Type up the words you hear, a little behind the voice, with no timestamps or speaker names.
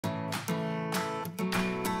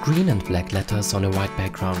Green and black letters on a white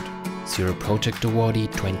background. Zero Project Awardee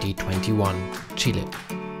 2021, Chile.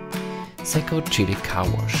 Seco Chile car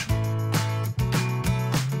wash.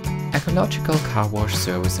 Ecological car wash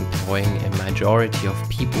service employing a majority of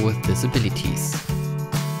people with disabilities.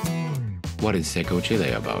 What is Seco Chile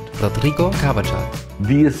about? Rodrigo, Carvajal.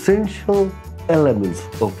 The essential elements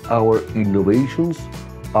of our innovations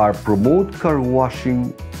are promote car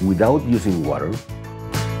washing without using water,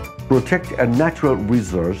 protect a natural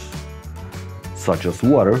resource such as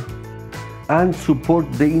water, and support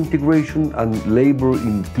the integration and labor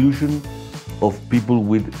inclusion of people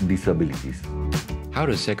with disabilities. How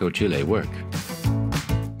does Seco Chile work?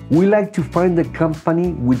 We like to find a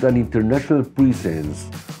company with an international presence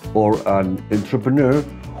or an entrepreneur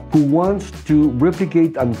who wants to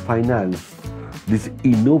replicate and finance this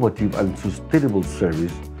innovative and sustainable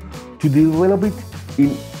service to develop it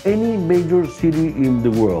in any major city in the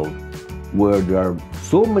world where there are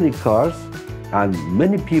so many cars and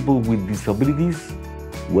many people with disabilities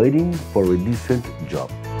waiting for a decent job.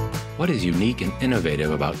 What is unique and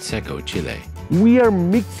innovative about Seco Chile? We are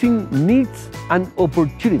mixing needs and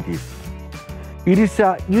opportunities. It is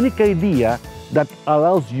a unique idea that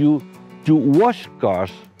allows you to wash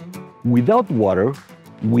cars without water,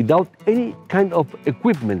 without any kind of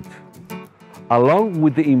equipment, along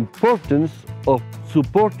with the importance of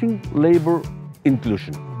supporting labor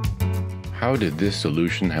inclusion. How did this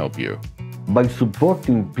solution help you? By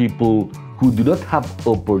supporting people who do not have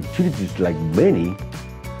opportunities like many,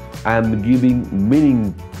 I am giving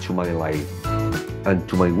meaning to my life and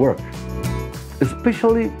to my work.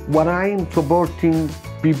 Especially when I am supporting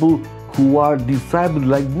people who are disabled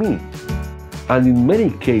like me, and in many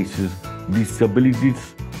cases,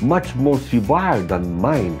 disabilities much more severe than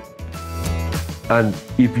mine. And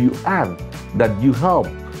if you add that you help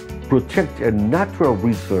protect a natural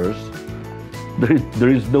resource, there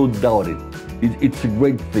is no doubt it's a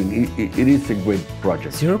great thing. It is a great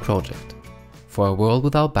project. Zero Project. For a world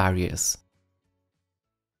without barriers.